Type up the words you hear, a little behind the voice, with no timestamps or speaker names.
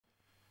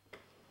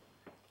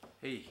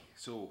Hey,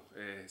 so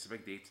it's a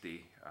big day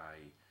today. I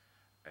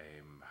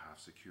have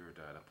secured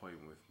an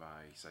appointment with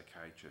my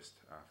psychiatrist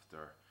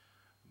after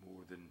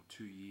more than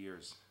 2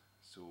 years.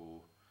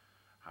 So,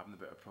 having a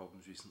bit of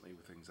problems recently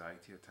with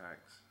anxiety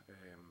attacks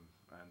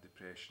and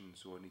depression,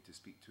 so I need to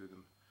speak to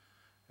them,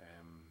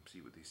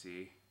 see what they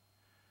say.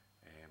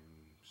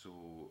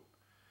 So,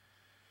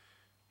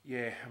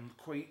 yeah, I'm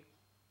quite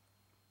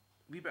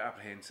a wee bit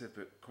apprehensive,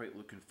 but quite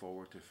looking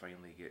forward to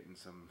finally getting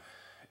some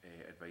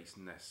advice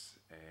on this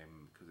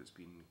because it's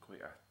been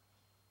quite a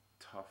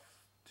tough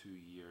 2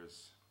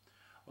 years.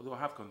 Although I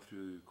have gone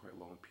through quite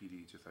long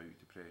periods without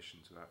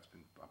depression, so that's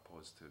been a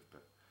positive.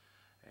 But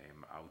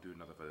I'll do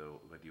another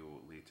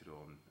video later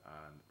on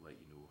and let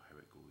you know how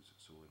it goes.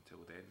 So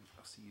until then,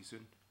 I'll see you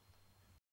soon.